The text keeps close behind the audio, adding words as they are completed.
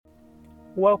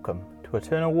Welcome to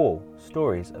Eternal Wall,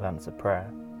 Stories of Answered Prayer.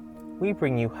 We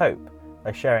bring you hope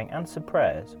by sharing answered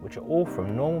prayers which are all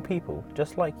from normal people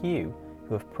just like you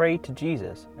who have prayed to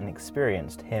Jesus and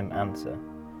experienced Him answer.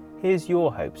 Here's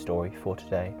your hope story for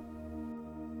today.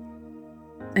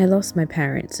 I lost my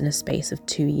parents in a space of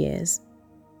 2 years.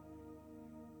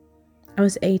 I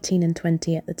was 18 and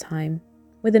 20 at the time,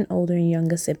 with an older and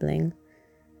younger sibling.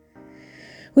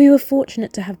 We were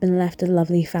fortunate to have been left a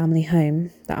lovely family home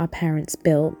that our parents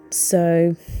built,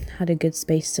 so had a good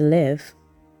space to live.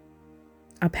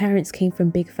 Our parents came from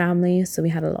big families, so we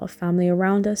had a lot of family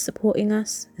around us supporting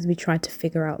us as we tried to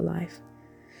figure out life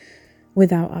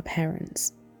without our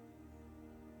parents.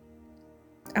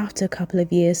 After a couple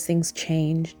of years, things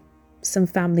changed. Some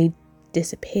family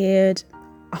disappeared,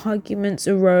 arguments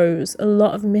arose, a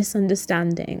lot of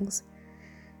misunderstandings.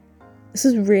 This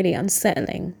was really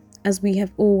unsettling, as we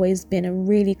have always been a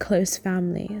really close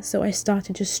family, so I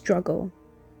started to struggle.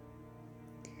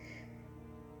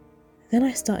 Then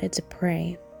I started to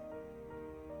pray,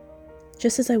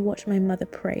 just as I watched my mother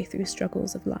pray through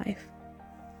struggles of life.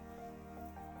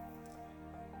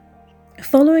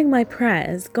 Following my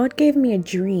prayers, God gave me a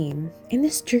dream. In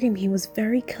this dream, He was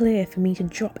very clear for me to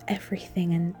drop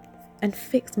everything and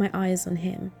fix my eyes on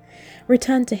Him.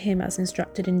 Return to Him as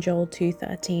instructed in Joel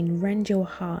 2:13. Rend your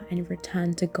heart and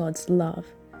return to God's love.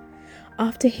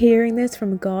 After hearing this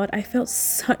from God, I felt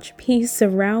such peace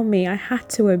around me. I had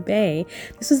to obey.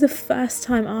 This was the first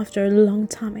time after a long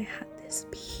time I had this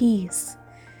peace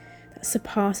that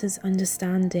surpasses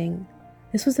understanding.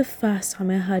 This was the first time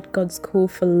I heard God's call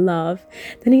for love.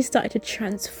 Then He started to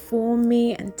transform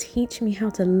me and teach me how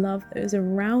to love those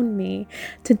around me.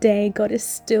 Today, God is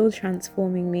still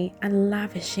transforming me and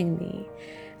lavishing me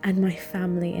and my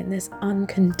family in this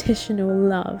unconditional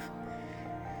love.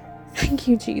 Thank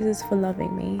you, Jesus, for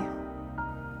loving me.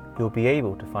 You'll be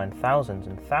able to find thousands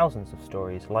and thousands of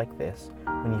stories like this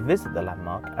when you visit the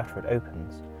landmark after it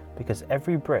opens, because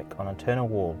every brick on Eternal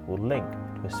Wall will link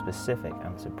to a specific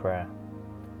answered prayer.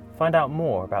 Find out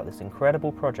more about this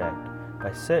incredible project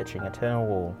by searching Eternal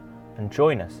Wall, and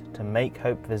join us to make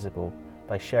hope visible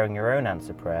by sharing your own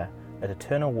answer prayer at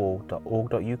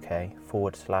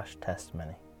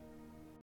eternalwall.org.uk/testimony.